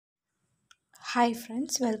Hi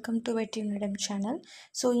friends, welcome to Vetinadam channel.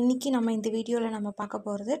 So இன்னைக்கு நம்ம இந்த வீடியோல நம்ம பார்க்க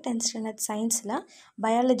போறது 10th standard scienceல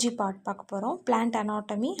biology part பார்க்க போறோம். Plant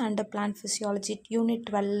anatomy and plant physiology unit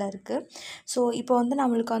 12ல இருக்கு. So இப்போ வந்து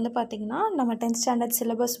நமக்கு வந்து பாத்தீங்கன்னா நம்ம 10th standard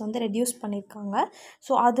syllabus வந்து reduce பண்ணிருக்காங்க.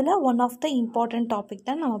 So அதுல one of the important topic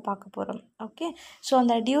தான் நம்ம பார்க்க போறோம். Okay? So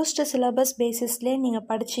அந்த reduced syllabus basisல நீங்க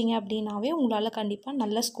படிச்சீங்க அப்படினாவே உங்களால கண்டிப்பா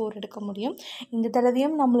நல்ல ஸ்கோர் எடுக்க முடியும். இந்த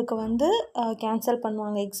தடவையும் நமக்கு வந்து கேன்சல்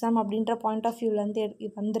பண்ணுவாங்க எக்ஸாம் அப்படிங்கற பாயிண்ட் ஆஃப் வியூல இருந்து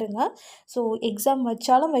வந்துருங்க. ஸோ எக்ஸாம்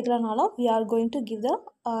வச்சாலும் வைக்கலனாலும் we are going to give the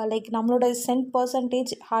like நம்மளோட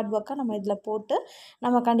 % ஹார்ட் ஒர்க்கை நம்ம இதில் போட்டு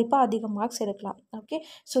நம்ம கண்டிப்பாக அதிக மார்க்ஸ் எடுக்கலாம். ஓகே,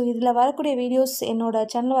 ஸோ இதில் வரக்கூடிய வீடியோஸ் என்னோட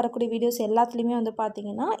சேனலில் வரக்கூடிய வீடியோஸ் எல்லாத்துலேயுமே வந்து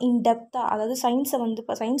பார்த்தீங்கன்னா இன்டெப்த்தாக, அதாவது சயின்ஸை வந்து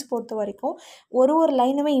இப்போ சயின்ஸ் பொறுத்த வரைக்கும் ஒரு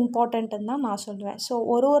லைனுமே இம்பார்ட்டன்ட்டுன்னு தான் நான் சொல்லுவேன். ஸோ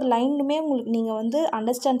ஒரு லைனுமே உங்களுக்கு நீங்கள் வந்து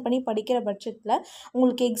அண்டர்ஸ்டாண்ட் பண்ணி படிக்கிற பட்சத்தில்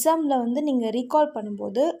உங்களுக்கு எக்ஸாமில் வந்து நீங்கள் ரீகால்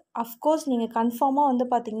பண்ணும்போது அஃப்கோர்ஸ் நீங்கள் கன்ஃபார்மாக வந்து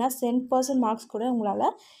பார்த்தீங்கன்னா 10% மார்க்ஸ் கூட உங்களால்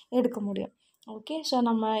எடுக்க முடியும். ஓகே, ஸோ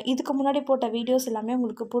நம்ம இதுக்கு முன்னாடி போட்ட வீடியோஸ் எல்லாமே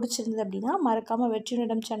உங்களுக்கு பிடிச்சிருந்தது அப்படின்னா மறக்காமல்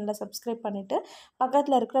வெற்றினிடம் சேனலை சப்ஸ்கிரைப் பண்ணிவிட்டு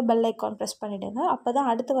பக்கத்தில் இருக்கிற பெல் ஐக்கான் ப்ரெஸ் பண்ணிவிடுங்க. அப்போ தான்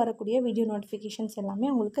அடுத்து வரக்கூடிய வீடியோ நோட்டிஃபிகேஷன்ஸ் எல்லாமே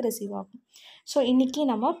உங்களுக்கு ரிசீவ் ஆகும். ஸோ இன்றைக்கி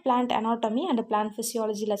நம்ம plant anatomy and plant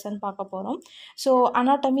physiology lesson பார்க்க போகிறோம். ஸோ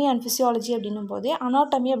அனாட்டமி அண்ட் ஃபிசியாலஜி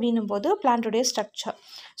அப்படின்னும் போது பிளான்ட்டுடைய ஸ்ட்ரக்சர்,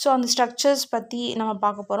 ஸோ அந்த ஸ்ட்ரக்சர்ஸ் பற்றி நம்ம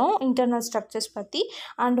பார்க்க போகிறோம். இன்டர்னல் ஸ்ட்ரக்சர்ஸ் பற்றி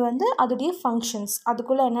அண்ட் வந்து அதோடைய ஃபங்க்ஷன்ஸ்,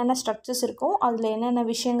 அதுக்குள்ளே என்னென்ன ஸ்ட்ரக்சர்ஸ் இருக்கும், அதில் என்னென்ன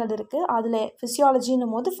விஷயங்கள் இருக்குது, அதில்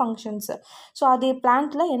ஃபிசியாலஜின்னும் போது ஃபங்க்ஷன்ஸு, ஸோ அது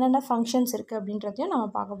பிளான்ட்டில் என்னென்ன ஃபங்க்ஷன்ஸ் இருக்குது அப்படின்றதையும் நம்ம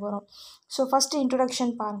பார்க்க போகிறோம். ஸோ ஃபஸ்ட்டு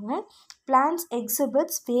இன்ட்ரொடக்ஷன் பாருங்கள். Plants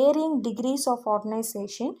exhibits varying degrees of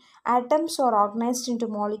organization. Atoms are organized into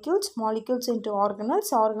molecules, molecules into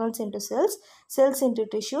organelles, organelles into cells, cells into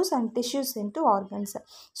tissues and tissues into organs.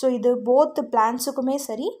 So இது both plantsக்குமே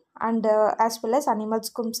சரி and as well as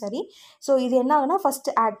animalsக்கும் சரி. So இது என்ன ஆகுனா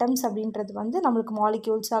first atoms அப்படின்றது வந்து நம்மளுக்கு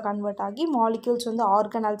மாலிக்யூல்ஸாக convert ஆகி மாலிக்யூல்ஸ் வந்து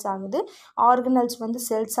ஆர்கனல்ஸ் ஆகுது, ஆர்கனல்ஸ் வந்து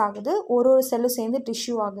செல்ஸ் ஆகுது, ஒரு செல்லும் சேர்ந்து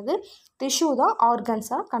டிஷ்யூ ஆகுது, டிஷ்யூ தான்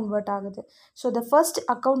ஆர்கன்ஸாக கன்வெர்ட் ஆகுது. So the first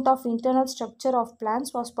account of internal structure of plants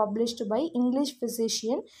was published by English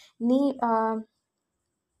physician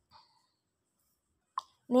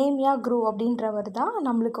நேமியா crew அப்படின்றவர் தான்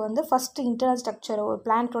நம்மளுக்கு வந்து ஃபஸ்ட்டு இன்டர்னல் ஸ்ட்ரக்சர், ஒரு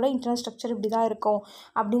பிளான்ட்டோட இன்டர்னல் ஸ்ட்ரக்சர் இப்படி தான் இருக்கும்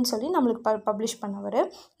அப்படின்னு சொல்லி நம்மளுக்கு பப்ளிஷ் பண்ணவர்.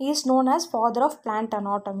 Is known as father of plant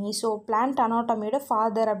anatomy. So plant அனாட்டமியோட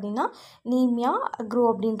father அப்படின்னா நேமியா க்ரூ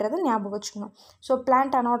அப்படின்றத ஞாபகம் வச்சுக்கணும். ஸோ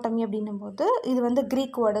பிளான்ட் அனாட்டமி அப்படின்னும் போது இது வந்து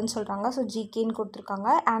க்ரீக் வேர்டுன்னு சொல்கிறாங்க. ஸோ ஜிகேன்னு கொடுத்துருக்காங்க.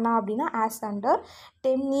 ஆனா அப்படின்னா ஆஸ் அண்டர்,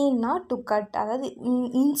 டெம்னின்னா டு கட், அதாவது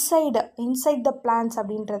இன்சைட் த பிளான்ஸ்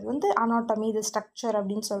அப்படின்றது வந்து அனாட்டமி, இது ஸ்ட்ரக்சர்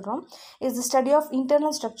அப்படின்னு சொல்கிறோம். Is the study of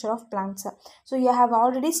internal structure of plants. So you have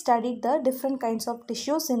already studied the different kinds of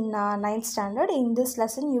tissues in 9th standard. In this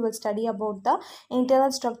lesson you will study about the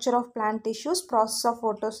internal structure of plant tissues, process of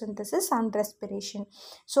photosynthesis and respiration.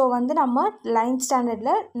 So வந்து நம்ம 9th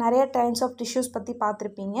standardல நிறைய kinds of tissues பற்றி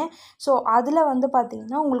பார்த்துருப்பீங்க. So அதில் வந்து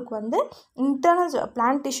பார்த்தீங்கன்னா உங்களுக்கு வந்து இன்டர்னல்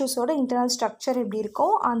பிளான்ட் டிஷ்யூஸோட இன்டர்னல் ஸ்ட்ரக்சர் எப்படி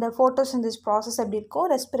இருக்கும், அந்த ஃபோட்டோசிந்தசிஸ் ப்ராசஸ் எப்படி இருக்கும்,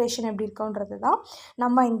 ரெஸ்பிரேஷன் எப்படி இருக்குன்றது தான்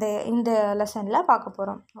நம்ம இந்த லெசனில் பார்க்க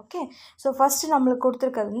போகிறோம். ஓகே, ஸோ ஃபஸ்ட்டு நம்மளுக்கு கொடுத்துருக்கிறது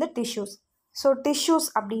வந்து டிஷ்யூஸ். ஸோ டிஷ்யூஸ்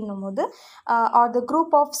அப்படின்னும் போது R the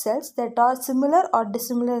group of cells that R similar R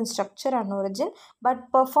dissimilar in structure and origin but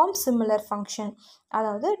perform similar function.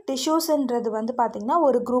 அதாவது டிஷ்யூஸ்ன்றது வந்து பார்த்திங்கன்னா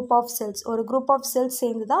ஒரு குரூப் ஆஃப் செல்ஸ்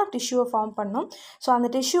சேர்ந்து தான் டிஷ்யூவை ஃபார்ம் பண்ணும். ஸோ அந்த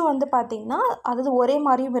டிஷ்யூ வந்து பார்த்திங்கன்னா அதாவது ஒரே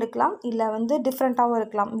மாதிரியும் இருக்கலாம், இல்லை வந்து டிஃப்ரெண்ட்டாகவும்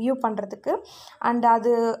இருக்கலாம் வியூ பண்ணுறதுக்கு. அண்ட்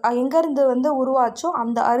அது எங்கேருந்து வந்து உருவாச்சோ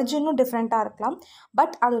அந்த அரிஜினும் டிஃப்ரெண்ட்டாக இருக்கலாம்,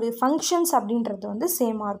 பட் அதோடைய ஃபங்க்ஷன்ஸ் அப்படின்றது வந்து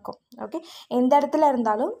சேமாக இருக்கும். ஓகே, எந்த இடத்துல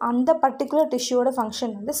இருந்தாலும் அந்த பர்டிகுலர் டிஷ்யூவோட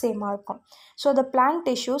ஃபங்க்ஷன் வந்து சேமாக இருக்கும். So the plant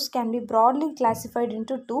tissues can be broadly classified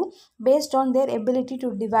into two based on their ability to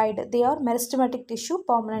divide. They are meristematic tissue,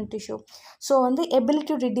 permanent tissue. So வந்து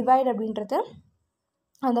ability to divide அப்படின்றது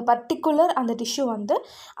அந்த பர்டிகுலர் அந்த டிஷ்யூ வந்து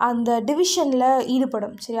அந்த டிவிஷனில்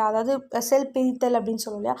ஈடுபடும். சரி, அதாவது செல் பிரித்தல் அப்படின்னு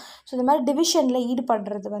சொல்லுவோம் இல்லையா. ஸோ இந்த மாதிரி டிவிஷனில்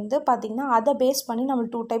ஈடுபடுறது வந்து பார்த்திங்கன்னா அதை பேஸ் பண்ணி நம்ம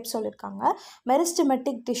 2 டைப்ஸ் சொல்லியிருக்காங்க.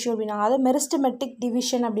 மெரிஸ்டமெட்டிக் டிஷ்யூ அப்படின்னா அதை மெரிஸ்டமெட்டிக்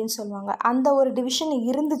டிவிஷன் அப்படின்னு சொல்லுவாங்க. அந்த ஒரு டிவிஷன்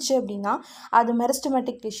இருந்துச்சு அப்படின்னா அது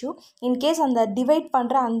மெரிஸ்டமெட்டிக் டிஷ்யூ. இன்கேஸ் அந்த டிவைட்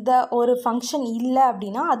பண்ணுற அந்த ஒரு ஃபங்க்ஷன் இல்லை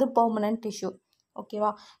அப்படின்னா அது பெர்மனன்ட் டிஷ்யூ. ஓகேவா.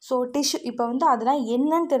 ஸோ டிஷ்யூ இப்போ வந்து அதெல்லாம்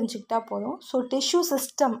என்னன்னு தெரிஞ்சுக்கிட்டா போதும். ஸோ டிஷ்யூ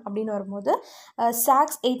சிஸ்டம் அப்படின்னு வரும்போது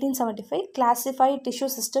socks 1875 classified tissue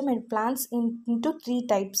system in plants into 3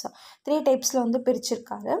 types. 3 டைப்ஸில் வந்து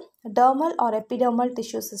பிரிச்சிருக்காரு. Dermal R epidermal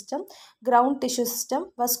tissue system, ground tissue system,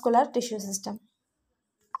 vascular tissue system.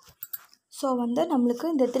 So வந்து நம்மளுக்கு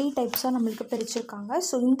இந்த 3 டைப்ஸாக நம்மளுக்கு பிரிச்சிருக்காங்க.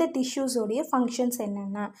 ஸோ இந்த டிஷ்யூஸோடைய ஃபங்க்ஷன்ஸ்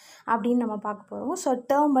என்னென்ன அப்படின்னு நம்ம பார்க்க போகிறோம். So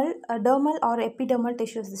dermal R epidermal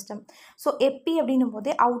tissue system. So எப்பி அப்படின்னும்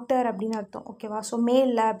போதே அவுட்டர் அப்படின்னு அர்த்தம். ஓகேவா? ஸோ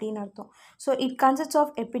மேலில் அப்படின்னு அர்த்தம். So it consists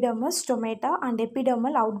of எபிடெர்மஸ், stomata and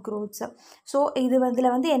epidermal out growths. So இதில்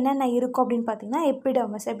வந்து என்னென்ன இருக்கும் அப்படின்னு பார்த்தீங்கன்னா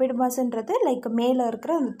எபிடெர்மஸ்ன்றது லைக் மேலே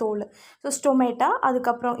இருக்கிற அந்த தோல். ஸோ ஸ்டொமேட்டா,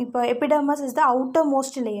 அதுக்கப்புறம் இப்போ எபிடெர்மஸ் is the outer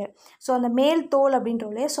most layer. So அந்த மேல் தோல்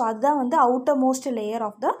அப்படின்ற லேயர். ஸோ அதுதான் வந்து outermost layer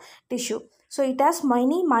of the tissue. So it has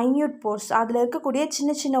minute pores. அதில் இருக்கக்கூடிய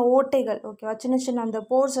சின்ன சின்ன ஓட்டைகள், ஓகேவா, சின்ன சின்ன அந்த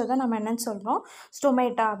போர்ஸை தான் நம்ம என்னென்னு சொல்கிறோம்,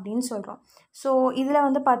 ஸ்டொமேட்டா அப்படின்னு சொல்கிறோம். ஸோ இதில்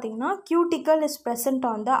வந்து பார்த்திங்கன்னா cuticle is present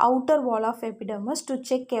on the outer wall of epidermis to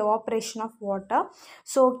check evaporation of water.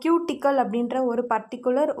 So cuticle அப்படின்ற ஒரு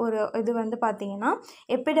பர்டிகுலர் ஒரு இது வந்து பார்த்திங்கன்னா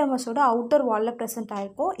எபிடெர்மஸோட அவுட்டர் வாலில் ப்ரெசென்ட்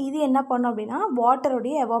ஆகிருக்கும். இது என்ன பண்ணும் அப்படின்னா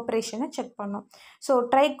வாட்டருடைய எவாப்ரேஷனை செக் பண்ணும். So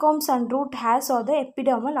trichomes and root hairs R the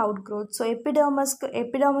epidermal out growth. So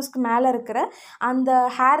எபிடெர்மஸ்க்கு மேலே இருக்கிற அந்த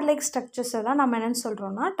ஹேர் லைக் ஸ்ட்ரக்சர்ஸை தான் நம்ம என்னென்னு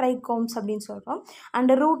சொல்கிறோம்னா ட்ரைகோம்ஸ் அப்படின்னு சொல்கிறோம்.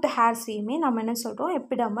 அண்ட் ரூட் ஹேர்ஸையுமே நம்ம என்ன சொல்கிறோம்,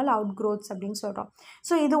 எபிடெர்மல் அவுட் க்ரோத்ஸ் அப்படின்னு சொல்கிறோம்.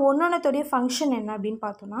 ஸோ இது ஒன்னொன்னுடைய ஃபங்க்ஷன் என்ன அப்படின்னு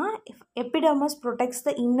பார்த்தோம்னா எபிடெர்மஸ் protects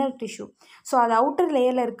the inner tissue. So அது அவுட்டர்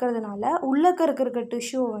லேயரில் இருக்கிறதுனால உள்ளக்க இருக்கிற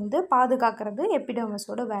டிஷ்யூவை வந்து பாதுகாக்கிறது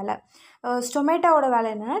எபிடெர்மஸோட வேலை. ஸ்டொமேட்டாவோட வேலை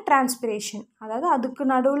என்னென்னா டிரான்ஸ்பிரேஷன், அதாவது அதுக்கு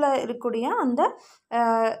நடுவில் இருக்கக்கூடிய அந்த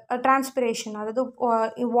டிரான்ஸ்பிரேஷன், அதாவது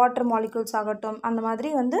வாட்டர் மாலிகுல்ஸ் ஆகட்டும், அந்த மாதிரி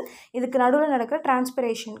வந்து இதுக்கு நடுவில் நடக்கிற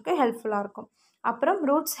டிரான்ஸ்பிரேஷனுக்கு ஹெல்ப்ஃபுல்லாக இருக்கும். அப்புறம்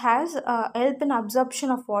roots has help in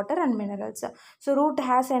absorption of water and minerals. So root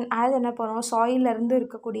has என்ன பண்ணுவோம், சாயிலிருந்து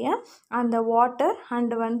இருக்கக்கூடிய அந்த வாட்டர்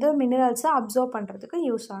அண்டு வந்து மினரல்ஸை அப்சர்வ் பண்ணுறதுக்கு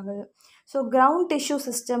யூஸ் ஆகுது. ஸோ கிரவுண்ட் டிஷ்யூ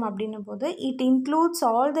சிஸ்டம் அப்படின்னும் போது it includes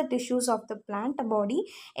all the tissues of the plant body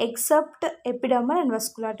accept epidermal and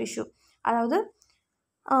vascular tissue. அதாவது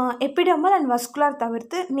எபிடெர்மல் அண்ட் வஸ்குலர்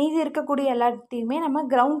தவிர்த்து மீதி இருக்கக்கூடிய எல்லாத்தையுமே நம்ம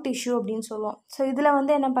கிரவுண்ட் டிஷ்யூ அப்படின்னு சொல்லுவோம். ஸோ இதில்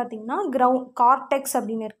வந்து என்ன பார்த்திங்கன்னா கார்டெக்ஸ்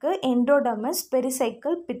அப்படின்னு இருக்குது, எண்டோடெர்மஸ்,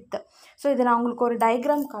 பெரிசைக்கிள், பித்து. ஸோ இதை நான் உங்களுக்கு ஒரு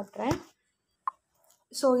டயக்ராம் காட்டுறேன்.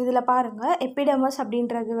 ஸோ இதில் பாருங்கள், எபிடெர்மஸ்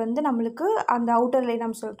அப்படின்றது வந்து நம்மளுக்கு அந்த அவுட்டர் லேயர்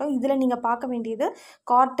நம்ம சொல்லிட்டோம். இதில் நீங்கள் பார்க்க வேண்டியது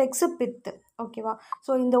கார்டெக்ஸு, பித்து. ஓகேவா?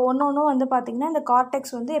 ஸோ இந்த ஒன்று வந்து பார்த்திங்கன்னா இந்த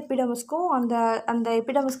கார்டெக்ஸ் வந்து எபிடெர்மஸ்க்கும் அந்த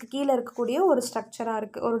எபிடெர்மஸ்க்கு கீழே இருக்கக்கூடிய ஒரு ஸ்ட்ரக்சராக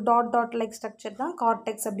இருக்குது. ஒரு டாட் லைக் ஸ்ட்ரக்சர் தான்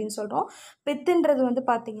கார்டெக்ஸ் அப்படின்னு சொல்கிறோம். பித்துன்றது வந்து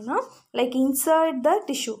பார்த்திங்கன்னா like inside the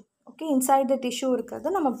tissue. Okay, inside the tissue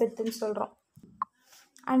இருக்கிறது நம்ம பித்துன்னு சொல்கிறோம்.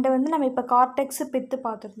 அண்டு வந்து நம்ம இப்போ கார்டெக்ஸு, பித்து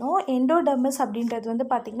பார்த்துருந்தோம். எண்டோடெர்மஸ் அப்படின்றது வந்து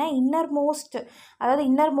பார்த்திங்கன்னா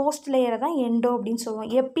இன்னர் மோஸ்ட் லேயரை தான் எண்டோ அப்படின்னு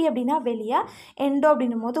சொல்லுவோம். எப்பி அப்படின்னா வெளியே, எண்டோ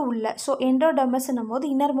அப்படின்னும் போது உள்ள. ஸோ எண்டோடெர்மஸ்ன்னும் போது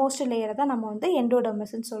இன்னர் மோஸ்ட் லேயரை தான் நம்ம வந்து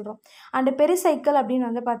எண்டோடெர்மஸ்ன்னு சொல்கிறோம். அண்டு பெரிசைக்கிள் அப்படின்னு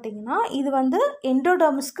வந்து பார்த்திங்கன்னா இது வந்து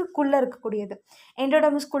எண்டோடெர்மஸ்க்குள்ளே இருக்கக்கூடியது.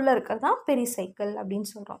 எண்டோடெர்மஸ்க்குள்ளே இருக்கிறது தான் பெரிசைக்கிள் அப்படின்னு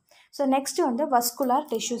சொல்கிறோம். ஸோ நெக்ஸ்ட்டு வந்து வஸ்குலார்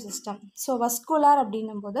டிஷ்யூ சிஸ்டம். ஸோ வஸ்குலார்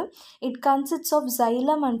அப்படின்னும் போது it consists of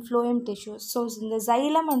xylem and phloem tissues. So இந்த xylem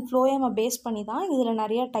அண்ட் phloem பேஸ் பண்ணி தான் இதில்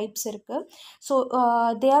நிறைய டைப்ஸ் இருக்குது. So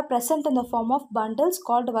they are present in the form of bundles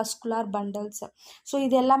called வஸ்குலார் bundles. So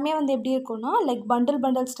இது எல்லாமே வந்து எப்படி இருக்கும்னா லைக்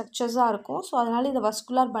பண்டில் ஸ்ட்ரக்சர்ஸாக இருக்கும். ஸோ அதனால் இதை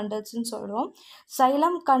வஸ்குலார் பண்டில்ஸ்ன்னு சொல்கிறோம்.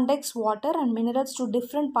 xylem conducts water and minerals to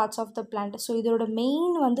different parts of the plant. So இதோட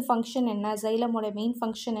மெயின் வந்து ஃபங்க்ஷன் என்ன, xylemோட மெயின்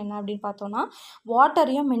ஃபங்க்ஷன் என்ன அப்படின்னு பார்த்தோன்னா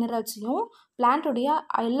வாட்டரையும் மினரல்ஸையும் பிளான்ட்டுடைய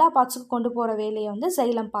எல்லா பார்ட்ஸுக்கும் கொண்டு போகிற வேலையை வந்து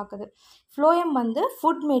xylem பார்க்குது. phloem வந்து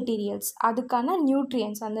ஃபுட் மெட்டீரியல்ஸ், அதுக்கான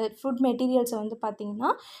நியூட்ரியன்ஸ், அந்த ஃபுட் மெட்டீரியல்ஸை வந்து பார்த்திங்கன்னா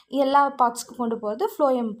எல்லா பார்ட்ஸுக்கும் கொண்டு போகிறது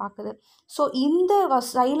phloem பார்க்குது. ஸோ இந்த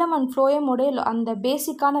xylem அண்ட் phloemோடைய அந்த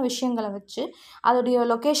பேசிக்கான விஷயங்களை வச்சு அதோடைய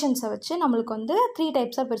லொக்கேஷன்ஸை வச்சு நம்மளுக்கு வந்து 3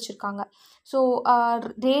 டைப்ஸாக பிரிச்சுருக்காங்க. So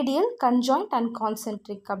radial, conjoint and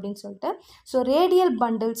concentric அப்படின்னு சொல்லிட்டு. ஸோ ரேடியல்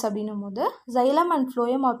பண்டில்ஸ் அப்படின்னும் போது xylem and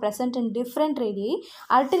phloem are present in different ரேடியை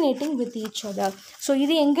alternating with each other. So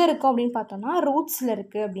இது எங்கே இருக்கும் அப்படின்னு பார்த்தோம்னா ரூட்ஸில்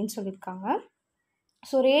இருக்குது அப்படின்னு சொல்லியிருக்காங்க.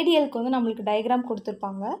 ஸோ ரேடியலுக்கு வந்து நம்மளுக்கு டயக்ராம்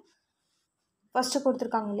கொடுத்துருப்பாங்க, ஃபஸ்ட்டு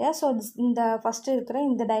கொடுத்துருக்காங்க இல்லையா? ஸோ இந்த ஃபஸ்ட்டு இருக்கிற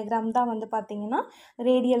இந்த டயக்ராம் தான் வந்து பார்த்திங்கன்னா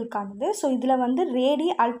ரேடியலுக்கானது. ஸோ இதில் வந்து radii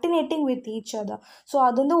alternating with each other. So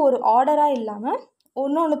அது வந்து ஒரு ஆர்டராக இல்லாமல்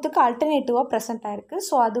ஒன்றுத்துக்கு அல்டர்னேட்டிவாக ப்ரெசென்ட் ஆகிருக்கு.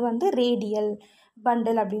 ஸோ அது வந்து ரேடியல்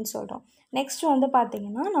பண்டில் அப்படின்னு சொல்கிறோம். நெக்ஸ்ட் வந்து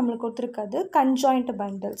பார்த்திங்கன்னா நம்மளுக்கு கொடுத்துருக்கிறது conjoint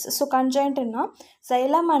bundles. So கன்ஜாயிண்ட்னா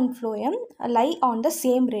xylem and phloem lie on the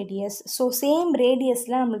same radius. So same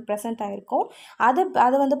ரேடியஸில் நம்மளுக்கு ப்ரெசென்ட் ஆகிருக்கும்.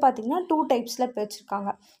 அது வந்து பார்த்திங்கன்னா 2 டைப்ஸில்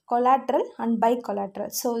பிரிச்சிருக்காங்க, collateral and by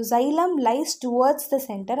collateral. So xylem lies towards the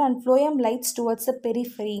centre and phloem lies towards the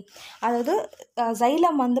periphery. அதாவது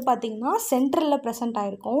xylem வந்து பார்த்திங்கன்னா சென்டரில் ப்ரெசென்ட்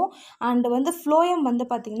ஆகிருக்கும். அண்டு வந்து phloem வந்து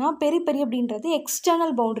பார்த்திங்கன்னா பெரிஃபெரி அப்படின்றது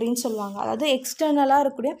எக்ஸ்டர்னல் பவுண்ட்ரின்னு சொல்லுவாங்க. அதாவது எக்ஸ்டர்னலாக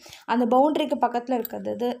இருக்கக்கூடிய அந்த பவுண்ட்ரிக்கு பக்கத்தில்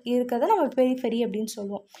இருக்கிறத நம்ம பெரிஃபெரி அப்படின்னு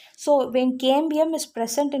சொல்லுவோம். So when cambium is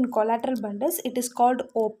present in collateral bundles it is called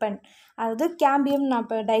open. அதாவது கேம்பியம் நான்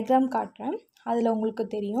இப்போ டயக்ராம் காட்டுறேன், அதில் உங்களுக்கு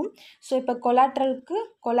தெரியும். ஸோ இப்போ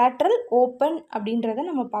கொலாட்ரல் ஓப்பன் அப்படின்றத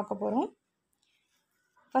நம்ம பார்க்க போகிறோம்.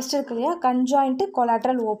 ஃபஸ்ட் இருக்கு இல்லையா, கன்ஜாயிண்ட்டு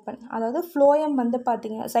கொலாட்ரல் ஓப்பன். அதாவது ஃப்ளோயம் வந்து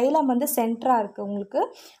பார்த்திங்க, சைலம் வந்து சென்டராக இருக்குது உங்களுக்கு,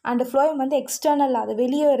 அண்டு ஃப்ளோயம் வந்து எக்ஸ்டர்னல், அது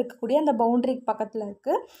வெளியே இருக்கக்கூடிய அந்த பவுண்ட்ரிக்கு பக்கத்தில்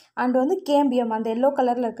இருக்குது. அண்டு வந்து கேம்பியம், அந்த எல்லோ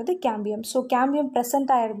கலரில் இருக்கிறது cambium. So cambium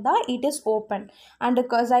present ஆகிருந்தால் it is open.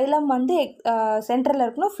 And xylem வந்து சென்டரில்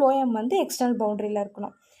இருக்கணும், ஃப்ளோயம் வந்து எக்ஸ்டர்னல் பவுண்ட்ரியில்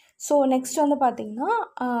இருக்கணும். ஸோ நெக்ஸ்ட் வந்து பார்த்திங்கன்னா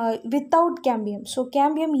வித்தவுட் கேம்பியம். ஸோ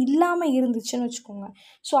கேம்பியம் இல்லாமல் இருந்துச்சுன்னு வச்சுக்கோங்க.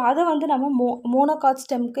 ஸோ அதை வந்து நம்ம மோனோகாட்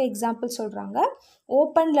ஸ்டெம்க்கு எக்ஸாம்பிள் சொல்கிறாங்க.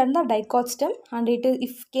 ஓப்பனில் இருந்தால் dicot stem, and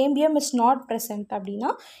if cambium is not present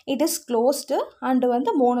அப்படின்னா இட் இஸ் க்ளோஸ்டு அண்டு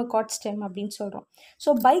வந்து மோனோகாட் ஸ்டெம் அப்படின்னு சொல்கிறோம். ஸோ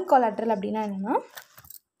பைகொலாட்ரல் அப்படின்னா என்னென்னா,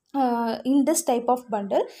 in this type of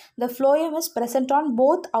bundle the phloem is present on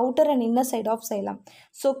both outer and inner side of xylem.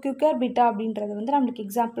 So cucurbita அப்படின்றது வந்து நம்மளுக்கு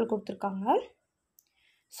example கொடுத்துருக்காங்க.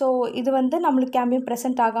 ஸோ இது வந்து நம்மளுக்கு கேம்பியம்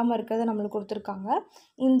ப்ரெசென்ட் ஆகாமல் இருக்கிறது நம்மளுக்கு கொடுத்துருக்காங்க.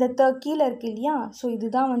 இந்த கீழே இருக்கு இல்லையா, ஸோ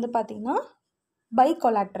இதுதான் வந்து பார்த்திங்கன்னா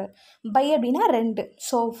பைகொலாட்ரல். பை அப்படின்னா ரெண்டு.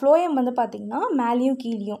 ஸோ ஃப்ளோயம் வந்து பார்த்திங்கன்னா மேலேயும்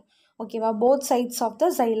கீழேயும், ஓகேவா, both sides of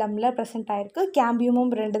the சைலமில் present ஆகிருக்கு.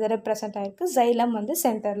 கேம்பியமும் 2 தடவை ப்ரெசென்ட் ஆகிருக்கு. சைலம் வந்து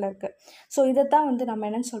சென்டரில் இருக்குது. ஸோ இதை தான் வந்து நம்ம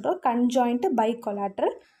என்னென்னு சொல்கிறோம், conjoint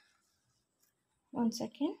பைகொலாட்ரல். One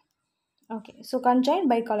second. Okay, so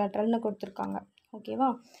conjoint பைகொலாட்ரல்னு கொடுத்துருக்காங்க, ஓகேவா.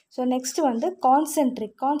 ஸோ நெக்ஸ்ட்டு வந்து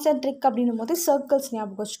கான்சென்ட்ரிக் அப்படின்னும் போது சர்க்கிள்ஸ்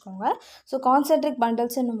ஞாபகம் வச்சுக்கோங்க. ஸோ கான்சென்ட்ரிக்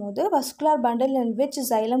பண்டல்ஸ் என்னும் போது vascular bundle in which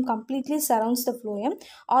xylem completely surrounds the phloem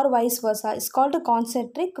or vice versa is called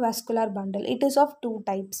concentric vascular bundle. It is of 2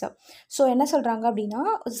 types. So என்ன சொல்கிறாங்க அப்படின்னா,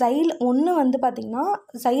 ஒன்று வந்து பார்த்திங்கன்னா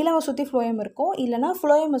சைலமை சுற்றி ஃப்ளோயம் இருக்கும், இல்லைனா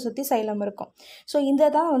ஃப்ளோயமை சுற்றி சைலம் இருக்கும். ஸோ இந்த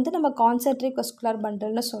தான் வந்து நம்ம கான்சென்ட்ரிக் வஸ்குலர்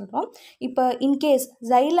பண்டல்னு சொல்கிறோம். இப்போ இன்கேஸ்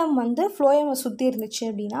சைலம் வந்து ஃப்ளோயமை சுற்றி இருந்துச்சு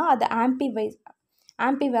அப்படின்னா அது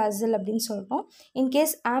ஆம்பிவாசல் அப்படின்னு சொல்கிறோம்.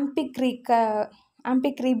 இன்கேஸ்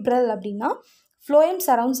ஆம்பிக்ரீப்ரல் அப்படின்னா phloem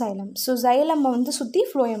surround xylem. So xylem வந்து சுற்றி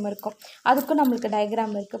ஃப்ளோயம் இருக்கும். அதுக்கும் நம்மளுக்கு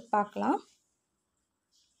டயக்ராம் இருக்குது, பார்க்கலாம்.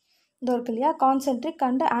 இது இருக்கு இல்லையா, கான்சென்ட்ரிக்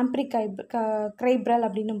அண்ட் ஆம்பிக்ரைப்ரல்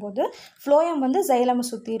அப்படின்னும் போது ஃப்ளோயம் வந்து சைலமை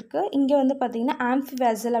சுற்றி இருக்குது. இங்கே வந்து பார்த்திங்கன்னா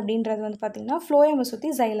ஆம்பிவாசல் அப்படின்றது வந்து பார்த்திங்கன்னா ஃப்ளோயமை சுற்றி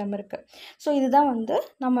சைலம் இருக்குது. ஸோ இதுதான் வந்து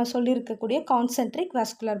நம்ம சொல்லியிருக்கக்கூடிய concentric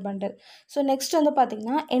vascular bundle. So next வந்து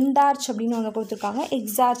பார்த்திங்கன்னா என்டார்ச் அப்படின்னு ஒன்று கொடுத்துருக்காங்க,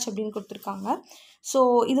 எக்ஸார்ச் அப்படின்னு கொடுத்துருக்காங்க. ஸோ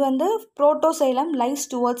இது வந்து protoxylem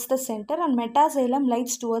lies towards the centre and metaxylem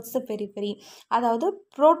lies towards the periphery. அதாவது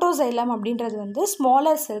புரோட்டோசைலம் அப்படின்றது வந்து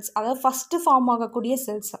ஸ்மாலர் செல்ஸ், அதாவது ஃபஸ்ட்டு ஃபார்ம் ஆகக்கூடிய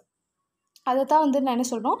செல்ஸ். அதை தான் வந்து நான் என்ன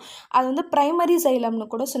சொல்கிறோம், அது வந்து ப்ரைமரி சைலம்னு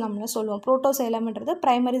கூட நம்ம சொல்லுவோம். புரோட்டோசைலம்ன்றது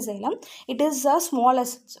primary xylem, it is a smaller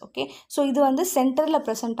cells, okay. So இது வந்து சென்டரில்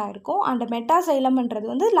ப்ரெசென்ட் ஆகிருக்கும். அண்ட் மெட்டாசைலம்ன்றது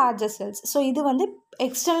வந்து லார்ஜர் செல்ஸ். ஸோ இது வந்து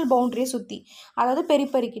எக்ஸ்டர்னல் பவுண்ட்ரியை சுற்றி, அதாவது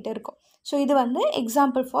பெரிகிட்ட இருக்கும். ஸோ இது வந்து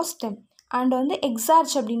எக்ஸாம்பிள் ஃபார் ஸ்டெம். அண்ட் வந்து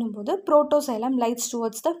எக்ஸார்ச் அப்படின்னும் போது protoxylem lights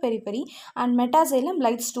towards the periphery and metaxylem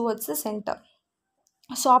lights towards the centre.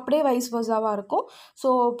 So அப்படியே வைஸ் வர்ஸாவாக இருக்கும். ஸோ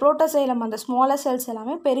புரோட்டோசைலம் அந்த ஸ்மாலர் செல்ஸ்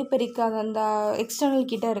எல்லாமே பெரிக்கு அந்த எக்ஸ்டர்னல்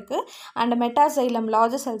கிட்ட இருக்குது. அண்ட் மெட்டாசைலம்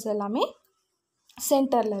லார்ஜர் செல்ஸ் எல்லாமே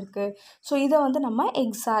சென்டரில் இருக்குது. ஸோ இதை வந்து நம்ம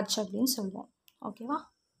எக்ஸார்ச் அப்படின்னு சொல்லுவோம், ஓகேவா.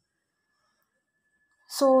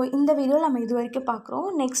 ஸோ இந்த வீடியோவில் நம்ம இது வரைக்கும் பார்க்குறோம்.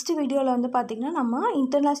 நெக்ஸ்ட் வீடியோவில் வந்து பார்த்திங்கன்னா நம்ம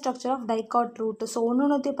internal structure of dicot root, so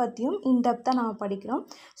ஒன்றுத்தையும் பற்றியும் இன்டெப்த்தாக நம்ம படிக்கிறோம்.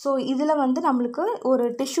 ஸோ இதில் வந்து நம்மளுக்கு ஒரு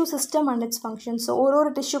tissue system and it's function, so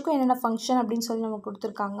ஒரு டிஷ்யூக்கும் என்னென்ன ஃபங்க்ஷன் அப்படின்னு சொல்லி நம்ம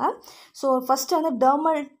கொடுத்துருக்காங்க. ஸோ ஃபஸ்ட்டு வந்து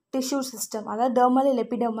டெர்மல் டிஷ்யூ சிஸ்டம், அதாவது டெர்மல் இல்லை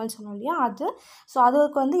எபிடெர்மல் சொன்னோம் இல்லையா, அது. ஸோ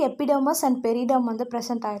அதுக்கு வந்து எபிடெர்மஸ் அண்ட் பெரிடெர்ம் வந்து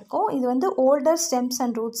ப்ரெசென்ட் ஆகிருக்கும். இது வந்து ஓல்டர் ஸ்டெம்ஸ்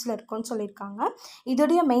அண்ட் ரூட்ஸில் இருக்கும்னு சொல்லியிருக்காங்க.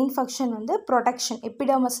 இதோடைய மெயின் ஃபங்க்ஷன் வந்து ப்ரொடெக்ஷன்.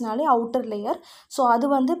 எபிடெர்மஸ்னாலே அவுட்டர் லேயர், ஸோ அது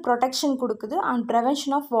வந்து ப்ரொடெக்ஷன் கொடுக்குது and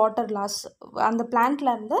prevention of water loss. அந்த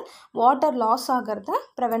பிளான்ட்லேருந்து வாட்டர் லாஸ் ஆகிறத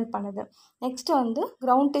ப்ரிவென்ட் பண்ணுது. நெக்ஸ்ட்டு வந்து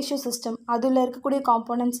கிரவுண்ட் டிஷ்யூ சிஸ்டம், அதில் இருக்கக்கூடிய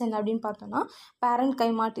காம்போனன்ட்ஸ் என்ன அப்படின்னு பார்த்தோன்னா பேரண்ட்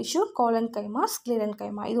கைமா டிஷ்யூ, கோலன் கைமா, ஸ்க்ளிரன்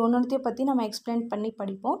கைமா. இது ஒன்றுத்தையும் பற்றி நம்ம எக்ஸ்பிளைன் பண்ணி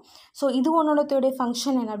படிப்போம். ஸோ இது ஒன்றோடைய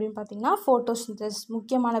ஃபங்க்ஷன் என்ன அப்படின்னு பார்த்தீங்கன்னா ஃபோட்டோசிந்தசிஸ்,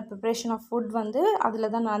 முக்கியமான ப்ரிப்ரேஷன் ஆஃப் ஃபுட் வந்து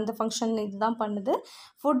அதில் தான் அந்த ஃபங்க்ஷன் இதுதான் பண்ணுது.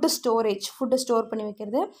 ஃபுட்டு ஸ்டோரேஜ், ஃபுட்டு ஸ்டோர் பண்ணி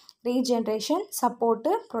வைக்கிறது, ரீஜென்ரேஷன்,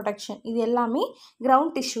 சப்போர்ட்டு, ப்ரொடெக்ஷன், இது எல்லாமே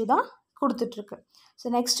கிரவுண்ட் டிஷ்யூ தான் கொடுத்துட்ருக்கு. ஸோ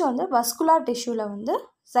நெக்ஸ்ட்டு வந்து வஸ்குலார் டிஷ்யூவில் வந்து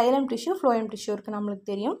சைலம் டிஷ்யூ, ஃப்ளோயம் டிஷ்யூ இருக்குது, நம்மளுக்கு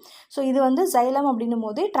தெரியும். ஸோ இது வந்து சைலம் அப்படின்னும்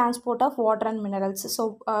போது transport of water and minerals. So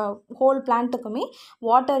whole பிளான்ட்டுக்குமே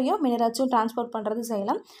வாட்டரையும் மினரல்ஸும் transport பண்ணுறது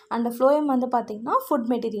சைலம். அண்ட் ஃப்ளோயம் வந்து பார்த்திங்கன்னா ஃபுட்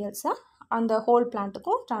மெட்டீரியல்ஸை அந்த ஹோல்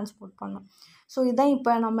பிளான்ட்டுக்கும் ட்ரான்ஸ்போர்ட் பண்ணும். ஸோ இதுதான்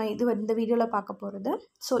இப்போ நம்ம இந்த வீடியோவில் பார்க்க போகிறது.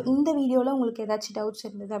 ஸோ இந்த வீடியோவில் உங்களுக்கு ஏதாச்சும் டவுட்ஸ்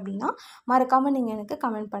இருந்தது அப்படின்னா மறக்காமல் நீங்கள் எனக்கு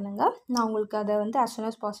கமெண்ட் பண்ணுங்கள். நான் உங்களுக்கு அதை வந்து as soon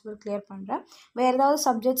as possible clear பண்ணுறேன். வேறு ஏதாவது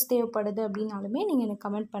சப்ஜெக்ட்ஸ் தேவைப்படுது அப்படின்னாலுமே நீங்கள் எனக்கு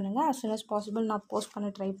கமெண்ட் பண்ணுங்கள். as soon as possible நான் போஸ்ட்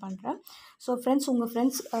பண்ண ட்ரை பண்ணுறேன். ஸோ ஃப்ரெண்ட்ஸ், உங்கள்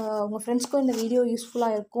ஃப்ரெண்ட்ஸ்க்கும் இந்த வீடியோ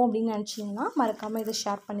யூஸ்ஃபுல்லாக இருக்கும் அப்படின்னு நினச்சிங்கன்னா மறக்காமல் இதை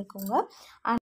ஷேர் பண்ணிக்கோங்க.